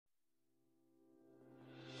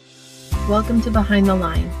Welcome to Behind the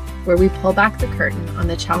Line, where we pull back the curtain on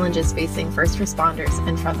the challenges facing first responders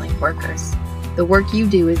and frontline workers. The work you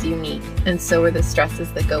do is unique, and so are the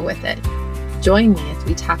stresses that go with it. Join me as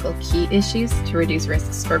we tackle key issues to reduce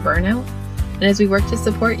risks for burnout, and as we work to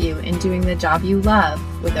support you in doing the job you love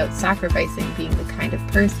without sacrificing being the kind of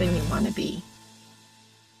person you want to be.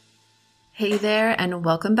 Hey there, and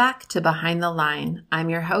welcome back to Behind the Line. I'm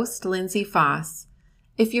your host, Lindsay Faas.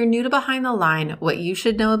 If you're new to Behind the Line, what you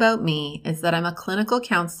should know about me is that I'm a clinical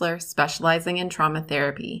counselor specializing in trauma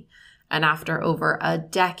therapy. And after over a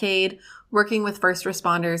decade working with first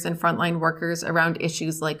responders and frontline workers around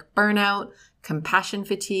issues like burnout, compassion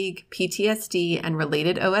fatigue, PTSD, and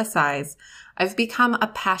related OSIs, I've become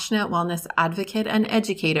a passionate wellness advocate and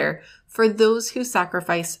educator for those who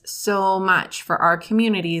sacrifice so much for our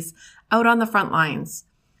communities out on the front lines.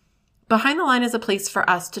 Behind the Line is a place for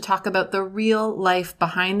us to talk about the real life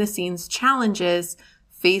behind the scenes challenges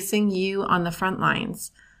facing you on the front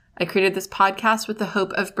lines. I created this podcast with the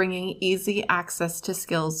hope of bringing easy access to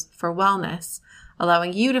skills for wellness,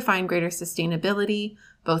 allowing you to find greater sustainability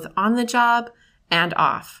both on the job and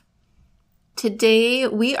off. Today,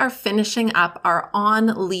 we are finishing up our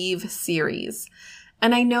On Leave series.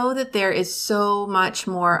 And I know that there is so much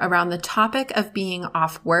more around the topic of being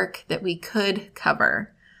off work that we could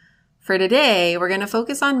cover. For today, we're going to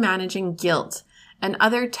focus on managing guilt and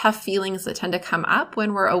other tough feelings that tend to come up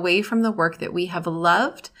when we're away from the work that we have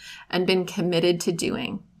loved and been committed to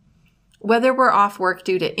doing. Whether we're off work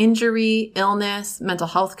due to injury, illness, mental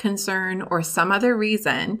health concern, or some other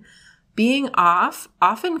reason, being off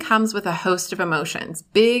often comes with a host of emotions,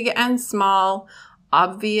 big and small,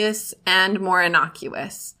 obvious and more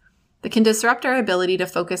innocuous, that can disrupt our ability to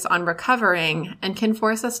focus on recovering and can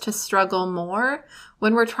force us to struggle more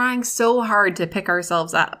when we're trying so hard to pick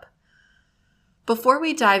ourselves up. Before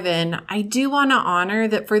we dive in, I do want to honor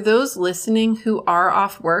that for those listening who are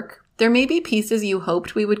off work, there may be pieces you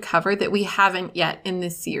hoped we would cover that we haven't yet in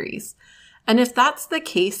this series. And if that's the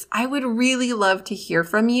case, I would really love to hear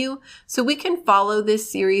from you so we can follow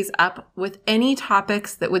this series up with any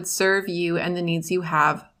topics that would serve you and the needs you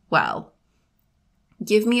have well.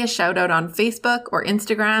 Give me a shout out on Facebook or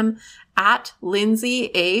Instagram at Lindsay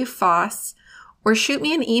A. Faas, or shoot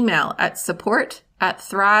me an email at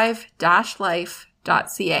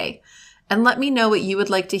support@thrive-life.ca and let me know what you would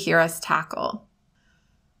like to hear us tackle.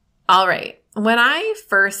 All right. When I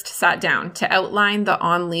first sat down to outline the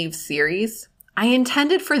On Leave series, I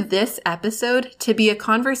intended for this episode to be a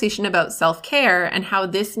conversation about self-care and how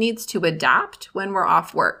this needs to adapt when we're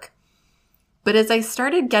off work. But as I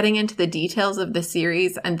started getting into the details of the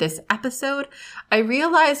series and this episode, I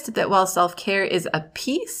realized that while self-care is a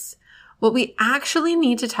piece, what we actually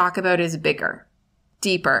need to talk about is bigger,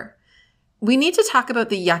 deeper. We need to talk about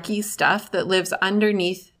the yucky stuff that lives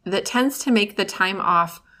underneath that tends to make the time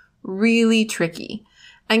off really tricky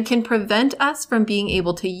and can prevent us from being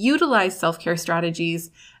able to utilize self-care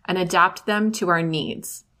strategies and adapt them to our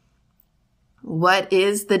needs. What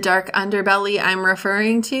is the dark underbelly I'm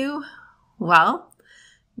referring to? Well,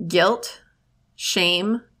 guilt,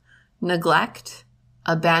 shame, neglect,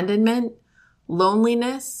 abandonment,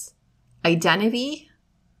 loneliness, identity.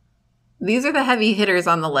 These are the heavy hitters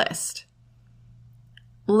on the list.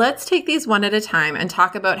 Let's take these one at a time and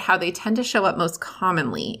talk about how they tend to show up most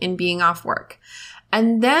commonly in being off work.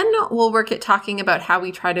 And then we'll work at talking about how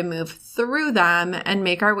we try to move through them and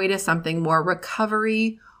make our way to something more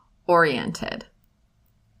recovery-oriented.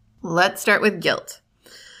 Let's start with guilt.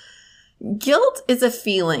 Guilt is a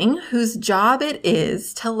feeling whose job it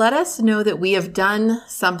is to let us know that we have done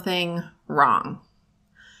something wrong.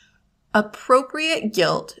 Appropriate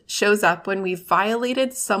guilt shows up when we've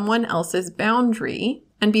violated someone else's boundary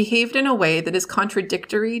and behaved in a way that is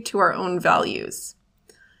contradictory to our own values.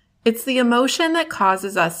 It's the emotion that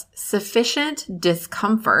causes us sufficient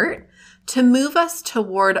discomfort to move us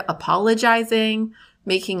toward apologizing,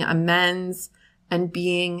 making amends, and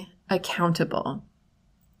being accountable.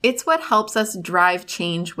 It's what helps us drive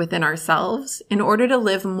change within ourselves in order to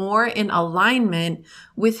live more in alignment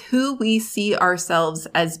with who we see ourselves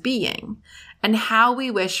as being and how we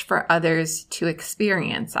wish for others to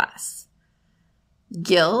experience us.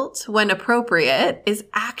 Guilt, when appropriate, is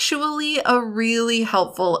actually a really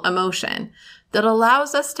helpful emotion that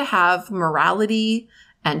allows us to have morality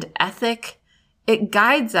and ethic. It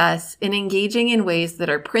guides us in engaging in ways that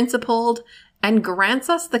are principled and grants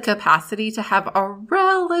us the capacity to have a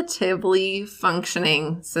relatively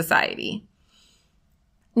functioning society.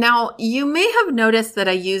 Now, you may have noticed that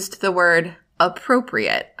I used the word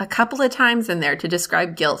appropriate a couple of times in there to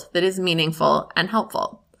describe guilt that is meaningful and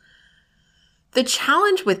helpful. The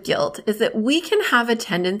challenge with guilt is that we can have a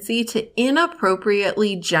tendency to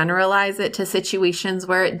inappropriately generalize it to situations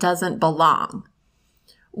where it doesn't belong.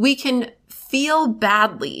 We can feel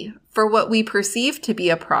badly for what we perceive to be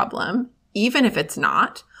a problem, even if it's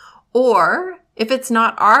not, or if it's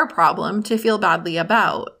not our problem to feel badly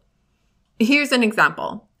about. Here's an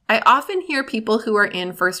example. I often hear people who are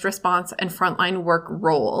in first response and frontline work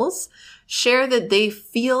roles share that they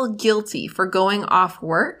feel guilty for going off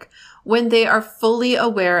work when they are fully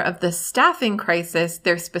aware of the staffing crisis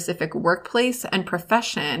their specific workplace and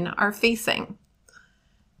profession are facing.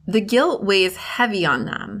 The guilt weighs heavy on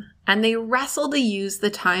them, and they wrestle to use the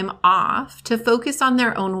time off to focus on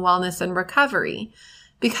their own wellness and recovery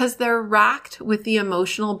because they're racked with the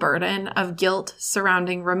emotional burden of guilt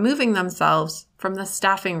surrounding removing themselves from the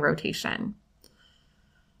staffing rotation.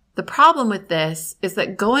 The problem with this is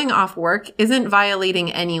that going off work isn't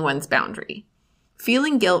violating anyone's boundary.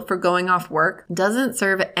 Feeling guilt for going off work doesn't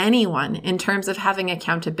serve anyone in terms of having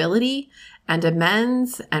accountability and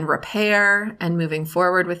amends and repair and moving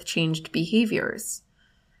forward with changed behaviors.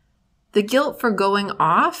 The guilt for going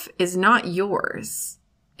off is not yours.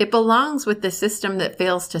 It belongs with the system that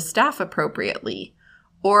fails to staff appropriately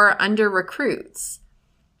or under-recruits.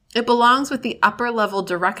 It belongs with the upper-level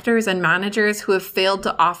directors and managers who have failed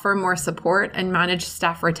to offer more support and manage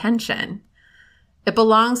staff retention. It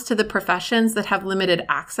belongs to the professions that have limited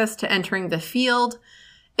access to entering the field.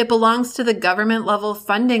 It belongs to the government-level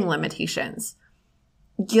funding limitations.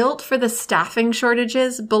 Guilt for the staffing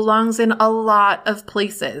shortages belongs in a lot of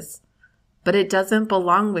places, but it doesn't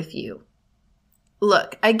belong with you.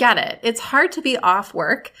 Look, I get it. It's hard to be off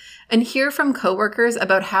work and hear from coworkers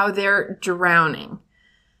about how they're drowning.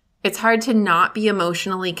 It's hard to not be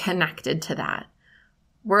emotionally connected to that.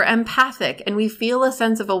 We're empathic and we feel a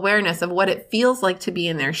sense of awareness of what it feels like to be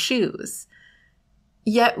in their shoes.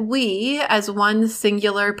 Yet we, as one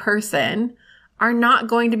singular person, are not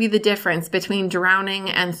going to be the difference between drowning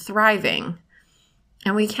and thriving.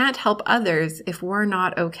 And we can't help others if we're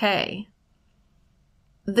not okay.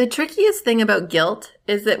 The trickiest thing about guilt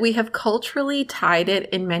is that we have culturally tied it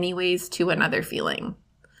in many ways to another feeling: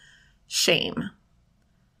 shame.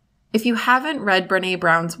 If you haven't read Brené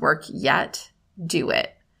Brown's work yet, do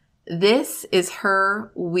it. This is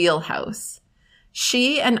her wheelhouse.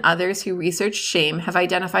 She and others who research shame have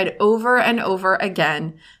identified over and over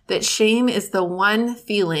again that shame is the one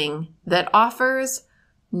feeling that offers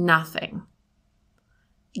nothing.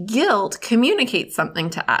 Guilt communicates something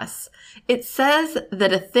to us. It says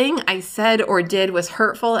that a thing I said or did was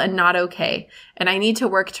hurtful and not okay, and I need to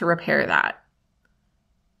work to repair that.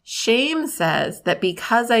 Shame says that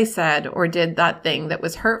because I said or did that thing that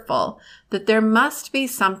was hurtful, that there must be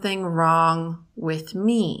something wrong with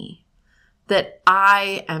me, that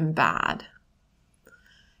I am bad.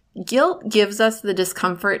 Guilt gives us the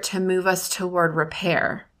discomfort to move us toward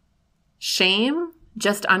repair. Shame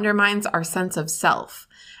just undermines our sense of self,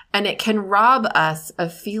 and it can rob us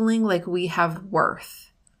of feeling like we have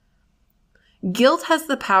worth. Guilt has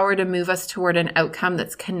the power to move us toward an outcome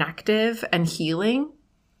that's connective and healing.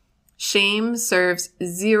 Shame serves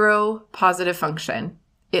zero positive function.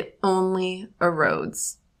 It only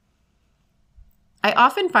erodes. I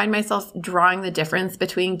often find myself drawing the difference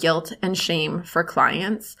between guilt and shame for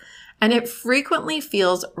clients, and it frequently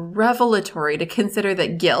feels revelatory to consider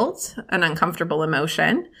that guilt, an uncomfortable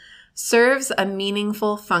emotion, serves a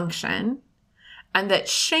meaningful function, and that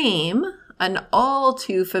shame, an all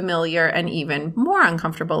too familiar and even more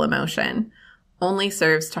uncomfortable emotion, only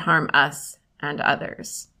serves to harm us and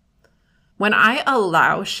others. When I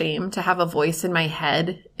allow shame to have a voice in my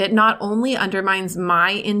head, it not only undermines my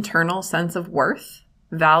internal sense of worth,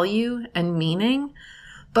 value, and meaning,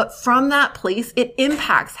 but from that place, it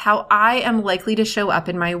impacts how I am likely to show up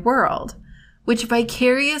in my world, which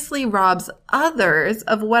vicariously robs others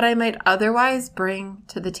of what I might otherwise bring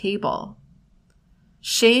to the table.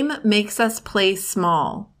 Shame makes us play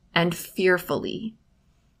small and fearfully.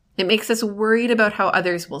 It makes us worried about how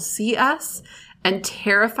others will see us and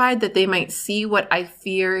terrified that they might see what I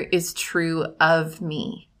fear is true of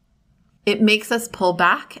me. It makes us pull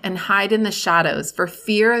back and hide in the shadows for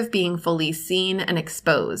fear of being fully seen and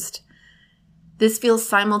exposed. This feels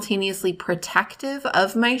simultaneously protective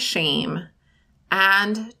of my shame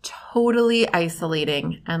and totally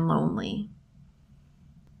isolating and lonely.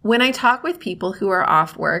 When I talk with people who are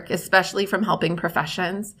off work, especially from helping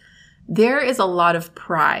professions, there is a lot of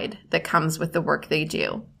pride that comes with the work they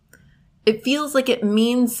do. It feels like it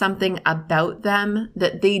means something about them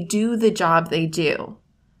that they do the job they do.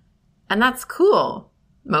 And that's cool,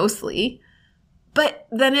 mostly. But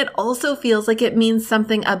then it also feels like it means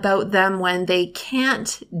something about them when they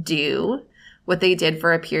can't do what they did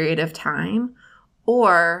for a period of time,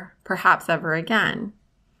 or perhaps ever again.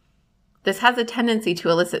 This has a tendency to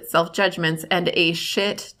elicit self-judgments and a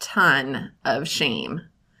shit ton of shame.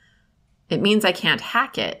 It means I can't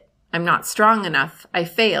hack it. I'm not strong enough. I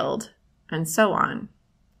failed, and so on.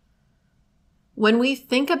 When we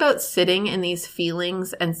think about sitting in these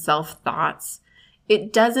feelings and self-thoughts,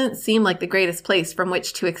 it doesn't seem like the greatest place from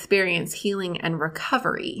which to experience healing and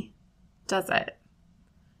recovery, does it?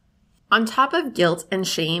 On top of guilt and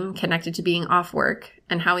shame connected to being off work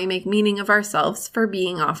and how we make meaning of ourselves for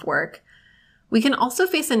being off work, we can also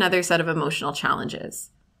face another set of emotional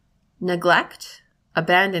challenges: neglect,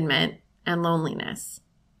 abandonment, and loneliness.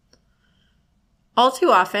 All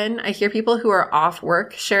too often, I hear people who are off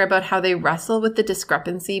work share about how they wrestle with the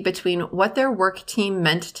discrepancy between what their work team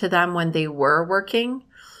meant to them when they were working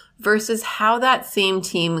versus how that same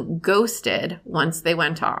team ghosted once they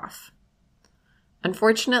went off.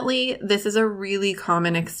 Unfortunately, this is a really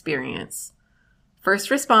common experience.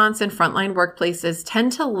 First response and frontline workplaces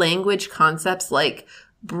tend to language concepts like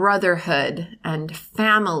brotherhood and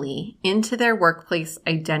family into their workplace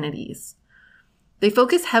identities. They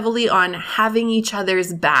focus heavily on having each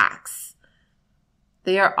other's backs.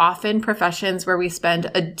 They are often professions where we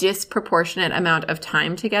spend a disproportionate amount of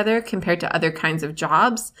time together compared to other kinds of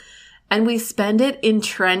jobs, and we spend it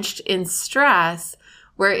entrenched in stress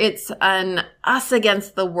where it's an us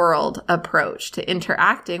against the world approach to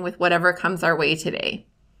interacting with whatever comes our way today.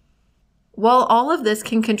 While all of this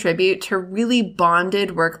can contribute to really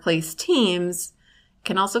bonded workplace teams, it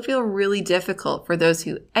can also feel really difficult for those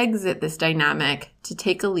who exit this dynamic to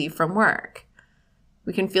take a leave from work.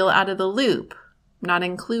 We can feel out of the loop, not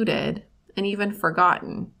included, and even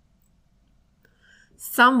forgotten.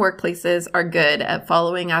 Some workplaces are good at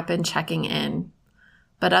following up and checking in,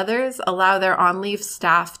 but others allow their on-leave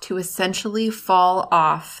staff to essentially fall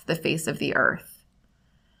off the face of the earth.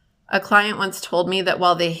 A client once told me that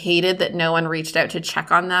while they hated that no one reached out to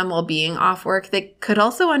check on them while being off work, they could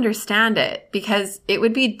also understand it because it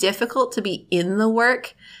would be difficult to be in the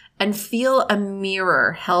work and feel a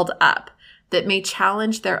mirror held up that may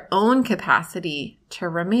challenge their own capacity to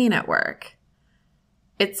remain at work.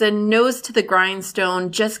 It's a nose to the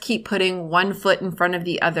grindstone, just keep putting one foot in front of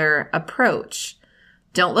the other approach.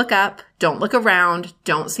 Don't look up, don't look around,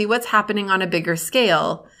 don't see what's happening on a bigger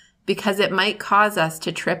scale, because it might cause us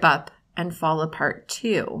to trip up and fall apart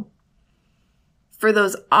too. For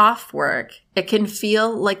those off work, it can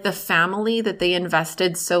feel like the family that they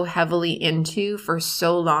invested so heavily into for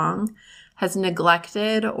so long has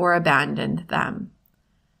neglected or abandoned them.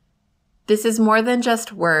 This is more than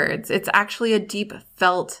just words. It's actually a deep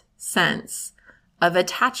felt sense of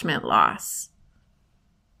attachment loss.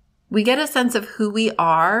 We get a sense of who we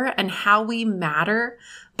are and how we matter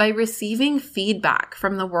by receiving feedback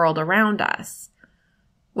from the world around us.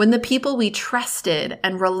 When the people we trusted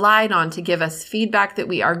and relied on to give us feedback that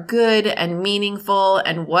we are good and meaningful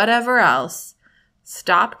and whatever else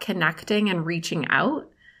stop connecting and reaching out,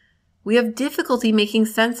 we have difficulty making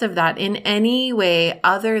sense of that in any way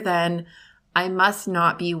other than I must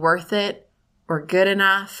not be worth it or good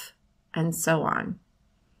enough, and so on.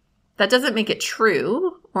 That doesn't make it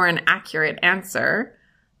true or an accurate answer,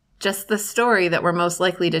 just the story that we're most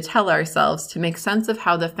likely to tell ourselves to make sense of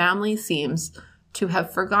how the family seems to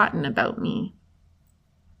have forgotten about me.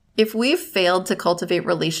 If we've failed to cultivate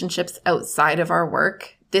relationships outside of our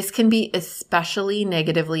work, this can be especially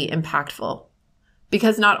negatively impactful.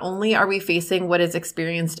 Because not only are we facing what is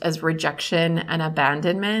experienced as rejection and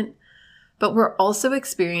abandonment, but we're also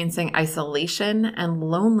experiencing isolation and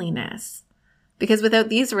loneliness. Because without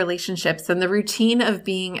these relationships and the routine of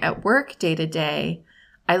being at work day to day,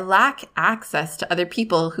 I lack access to other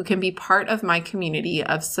people who can be part of my community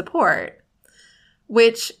of support,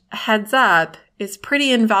 which, heads up, is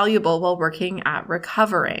pretty invaluable while working at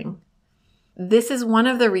recovering. This is one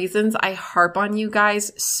of the reasons I harp on you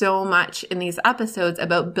guys so much in these episodes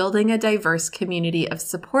about building a diverse community of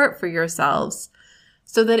support for yourselves,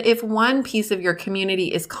 so that if one piece of your community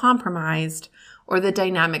is compromised or the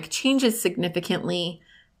dynamic changes significantly,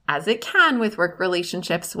 as it can with work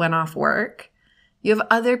relationships when off work, you have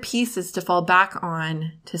other pieces to fall back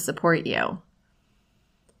on to support you.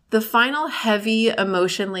 The final heavy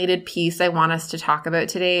emotion-laden piece I want us to talk about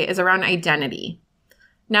today is around identity.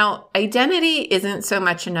 Now, identity isn't so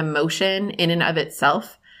much an emotion in and of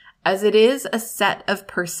itself as it is a set of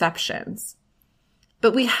perceptions.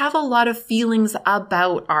 But we have a lot of feelings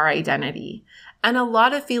about our identity and a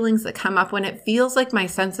lot of feelings that come up when it feels like my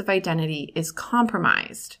sense of identity is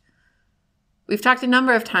compromised. We've talked a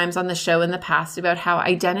number of times on the show in the past about how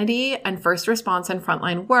identity and first response and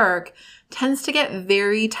frontline work tends to get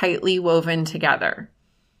very tightly woven together.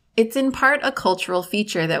 It's in part a cultural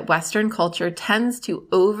feature that Western culture tends to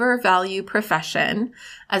overvalue profession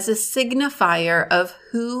as a signifier of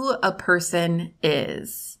who a person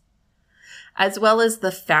is, as well as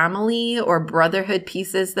the family or brotherhood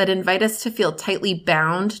pieces that invite us to feel tightly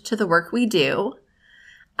bound to the work we do,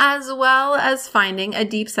 as well as finding a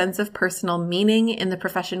deep sense of personal meaning in the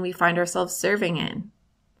profession we find ourselves serving in.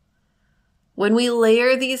 When we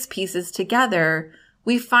layer these pieces together,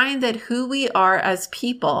 we find that who we are as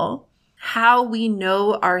people, how we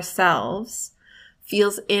know ourselves,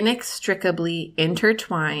 feels inextricably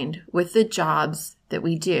intertwined with the jobs that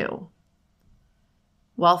we do.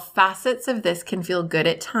 While facets of this can feel good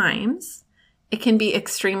at times, it can be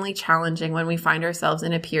extremely challenging when we find ourselves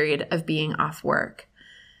in a period of being off work.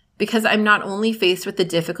 Because I'm not only faced with the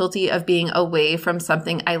difficulty of being away from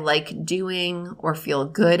something I like doing or feel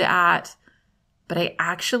good at, but I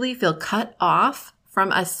actually feel cut off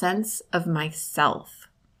from a sense of myself.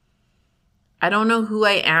 I don't know who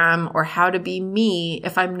I am or how to be me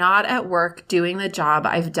if I'm not at work doing the job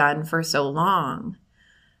I've done for so long.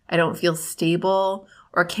 I don't feel stable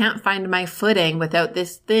or can't find my footing without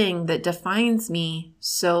this thing that defines me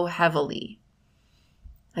so heavily.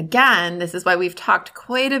 Again, this is why we've talked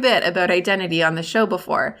quite a bit about identity on the show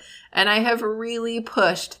before, and I have really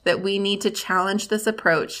pushed that we need to challenge this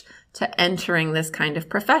approach to entering this kind of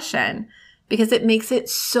profession, because it makes it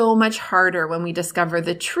so much harder when we discover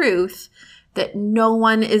the truth that no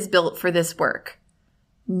one is built for this work.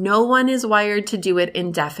 No one is wired to do it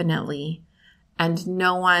indefinitely, and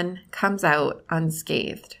no one comes out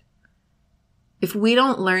unscathed. If we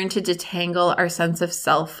don't learn to detangle our sense of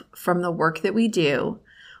self from the work that we do,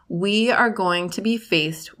 we are going to be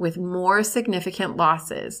faced with more significant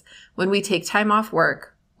losses when we take time off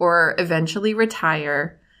work or eventually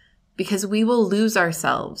retire, because we will lose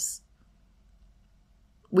ourselves.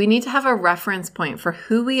 We need to have a reference point for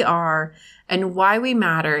who we are and why we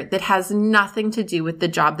matter that has nothing to do with the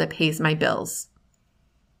job that pays my bills.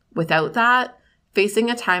 Without that, facing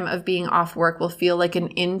a time of being off work will feel like an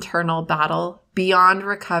internal battle beyond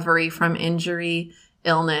recovery from injury,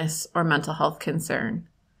 illness, or mental health concern.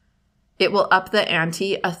 It will up the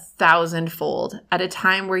ante 1,000-fold at a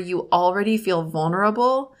time where you already feel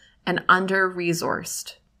vulnerable and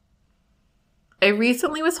under-resourced. I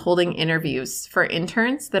recently was holding interviews for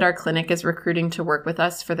interns that our clinic is recruiting to work with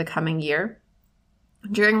us for the coming year.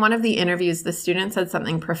 During one of the interviews, the student said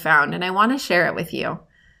something profound, and I want to share it with you.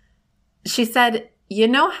 She said, "You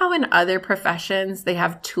know how in other professions they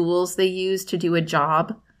have tools they use to do a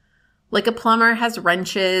job? Like a plumber has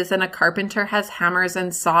wrenches, and a carpenter has hammers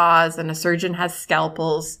and saws, and a surgeon has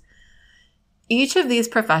scalpels. Each of these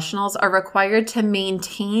professionals are required to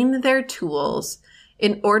maintain their tools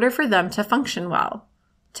in order for them to function well,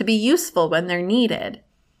 to be useful when they're needed.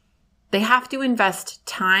 They have to invest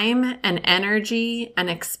time and energy and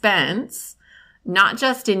expense, not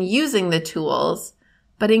just in using the tools,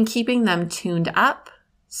 but in keeping them tuned up,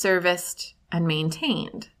 serviced, and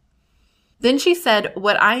maintained." Then she said,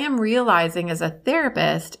 "What I am realizing as a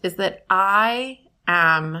therapist is that I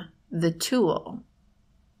am the tool.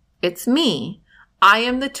 It's me. I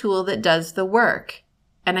am the tool that does the work,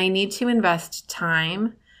 and I need to invest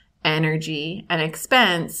time, energy, and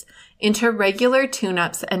expense into regular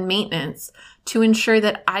tune-ups and maintenance to ensure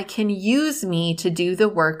that I can use me to do the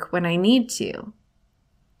work when I need to."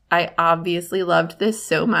 I obviously loved this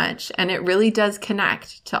so much, and it really does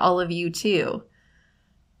connect to all of you too.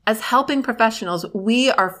 As helping professionals, we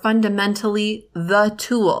are fundamentally the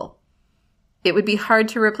tool. It would be hard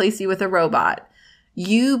to replace you with a robot.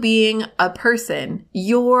 You being a person,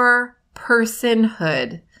 your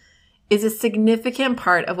personhood, is a significant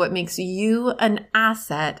part of what makes you an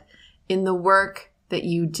asset in the work that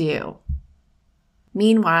you do.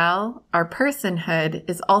 Meanwhile, our personhood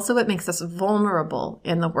is also what makes us vulnerable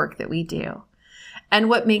in the work that we do, and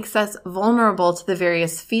what makes us vulnerable to the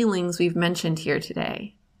various feelings we've mentioned here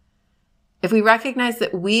today. If we recognize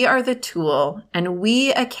that we are the tool and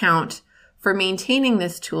we account for maintaining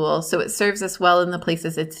this tool so it serves us well in the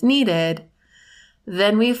places it's needed,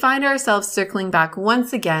 then we find ourselves circling back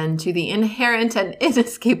once again to the inherent and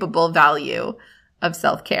inescapable value of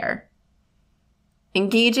self-care.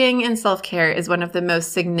 Engaging in self-care is one of the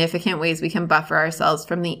most significant ways we can buffer ourselves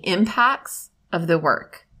from the impacts of the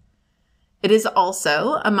work. It is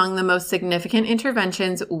also among the most significant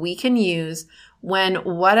interventions we can use when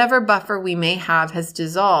whatever buffer we may have has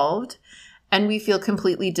dissolved and we feel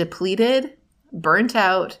completely depleted, burnt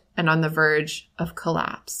out, and on the verge of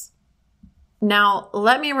collapse. Now,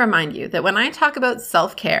 let me remind you that when I talk about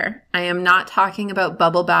self-care, I am not talking about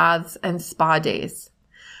bubble baths and spa days.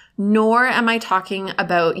 Nor am I talking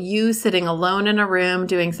about you sitting alone in a room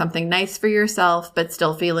doing something nice for yourself, but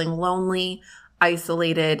still feeling lonely,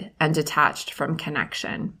 isolated, and detached from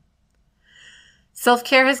connection.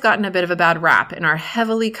 Self-care has gotten a bit of a bad rap in our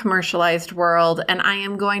heavily commercialized world, and I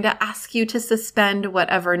am going to ask you to suspend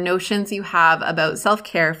whatever notions you have about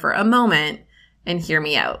self-care for a moment and hear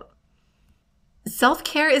me out.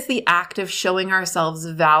 Self-care is the act of showing ourselves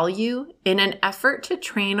value in an effort to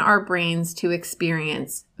train our brains to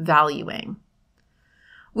experience valuing.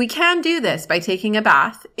 We can do this by taking a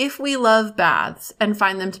bath if we love baths and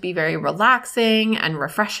find them to be very relaxing and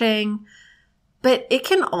refreshing. But it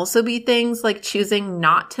can also be things like choosing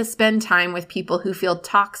not to spend time with people who feel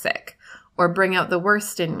toxic or bring out the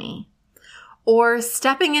worst in me, or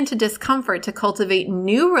stepping into discomfort to cultivate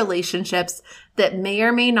new relationships that may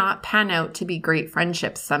or may not pan out to be great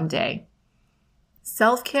friendships someday.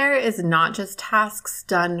 Self-care is not just tasks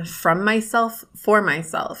done from myself for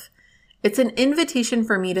myself. It's an invitation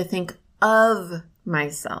for me to think of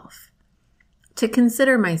myself, to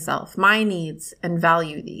consider myself, my needs, and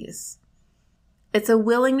value these. It's a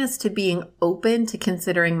willingness to being open to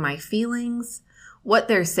considering my feelings, what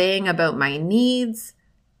they're saying about my needs,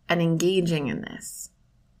 and engaging in this.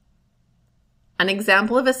 An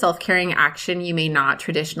example of a self-caring action you may not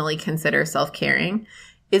traditionally consider self-caring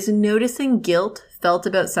is noticing guilt felt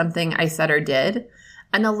about something I said or did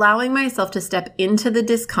and allowing myself to step into the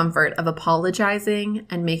discomfort of apologizing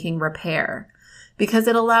and making repair, because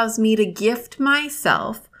it allows me to gift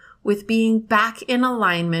myself with being back in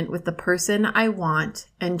alignment with the person I want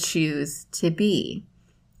and choose to be.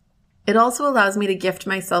 It also allows me to gift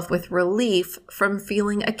myself with relief from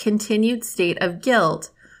feeling a continued state of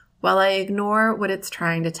guilt while I ignore what it's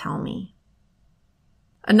trying to tell me.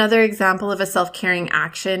 Another example of a self-caring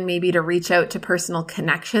action may be to reach out to personal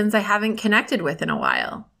connections I haven't connected with in a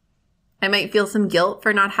while. I might feel some guilt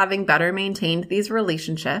for not having better maintained these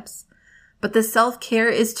relationships, but the self-care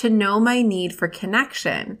is to know my need for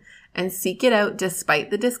connection and seek it out despite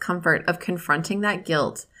the discomfort of confronting that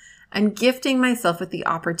guilt and gifting myself with the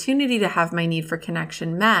opportunity to have my need for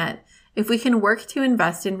connection met if we can work to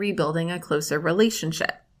invest in rebuilding a closer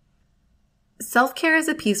relationship. Self-care is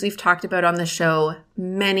a piece we've talked about on the show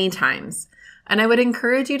many times, and I would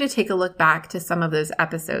encourage you to take a look back to some of those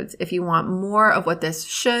episodes if you want more of what this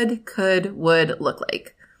should, could, would look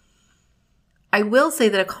like. I will say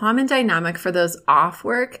that a common dynamic for those off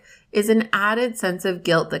work is an added sense of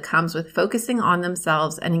guilt that comes with focusing on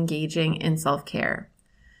themselves and engaging in self-care.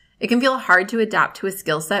 It can feel hard to adapt to a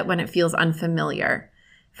skill set when it feels unfamiliar.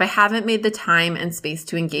 If I haven't made the time and space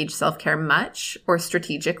to engage self-care much or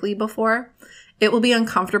strategically before, it will be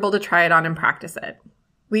uncomfortable to try it on and practice it.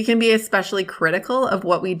 We can be especially critical of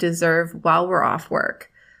what we deserve while we're off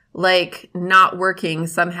work. Like not working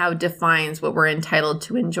somehow defines what we're entitled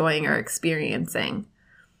to enjoying or experiencing.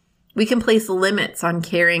 We can place limits on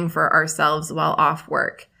caring for ourselves while off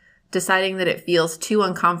work, deciding that it feels too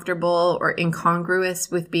uncomfortable or incongruous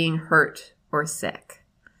with being hurt or sick.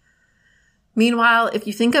 Meanwhile, if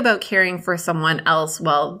you think about caring for someone else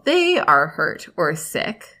while they are hurt or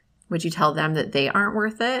sick, would you tell them that they aren't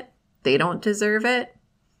worth it? They don't deserve it?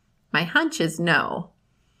 My hunch is no.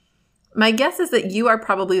 My guess is that you are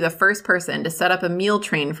probably the first person to set up a meal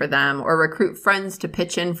train for them or recruit friends to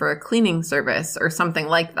pitch in for a cleaning service or something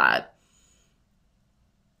like that.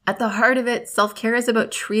 At the heart of it, self-care is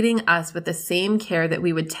about treating us with the same care that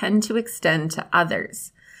we would tend to extend to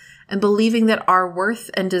others, and believing that our worth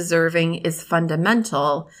and deserving is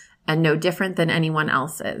fundamental and no different than anyone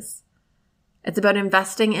else's. It's about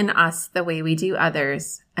investing in us the way we do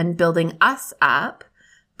others and building us up,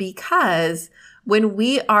 because when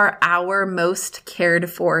we are our most cared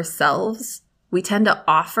for selves, we tend to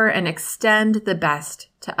offer and extend the best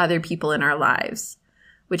to other people in our lives,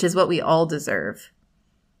 which is what we all deserve.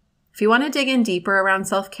 If you want to dig in deeper around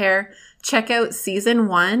self-care, check out Season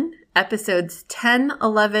 1, Episodes 10,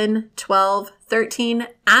 11, 12, 13,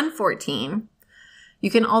 and 14. You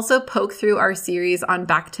can also poke through our series on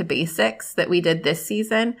Back to Basics that we did this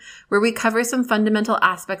season, where we cover some fundamental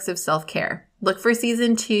aspects of self-care. Look for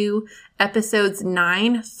Season 2, Episodes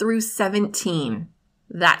 9 through 17.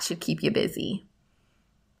 That should keep you busy.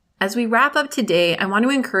 As we wrap up today, I want to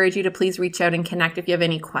encourage you to please reach out and connect if you have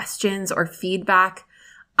any questions or feedback.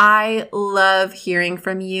 I love hearing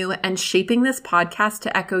from you and shaping this podcast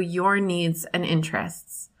to echo your needs and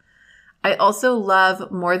interests. I also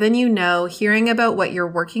love, more than you know, hearing about what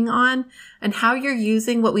you're working on and how you're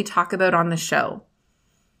using what we talk about on the show.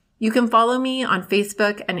 You can follow me on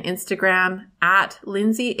Facebook and Instagram at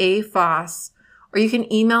Lindsay A. Faas, or you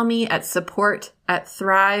can email me at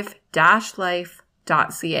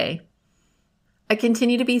support@thrive-life.ca. I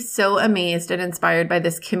continue to be so amazed and inspired by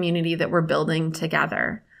this community that we're building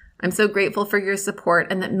together. I'm so grateful for your support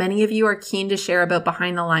and that many of you are keen to share about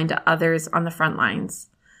Behind the Line to others on the front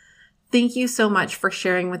lines. Thank you so much for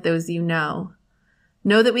sharing with those you know.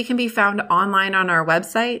 Know that we can be found online on our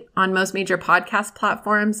website, on most major podcast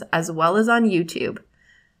platforms, as well as on YouTube.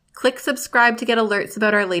 Click subscribe to get alerts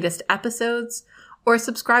about our latest episodes, or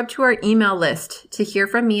subscribe to our email list to hear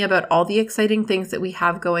from me about all the exciting things that we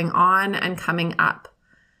have going on and coming up.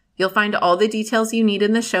 You'll find all the details you need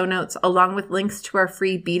in the show notes, along with links to our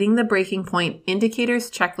free Beating the Breaking Point Indicators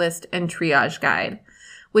Checklist and Triage Guide,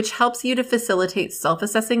 which helps you to facilitate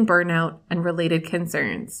self-assessing burnout and related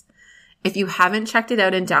concerns. If you haven't checked it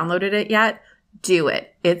out and downloaded it yet, do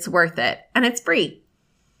it. It's worth it, and it's free.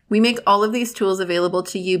 We make all of these tools available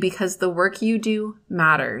to you because the work you do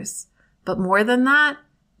matters. But more than that,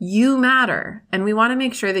 you matter, and we want to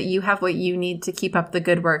make sure that you have what you need to keep up the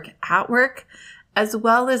good work at work, as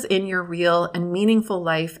well as in your real and meaningful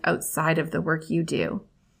life outside of the work you do.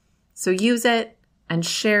 So use it and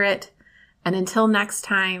share it, and until next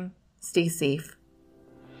time, stay safe.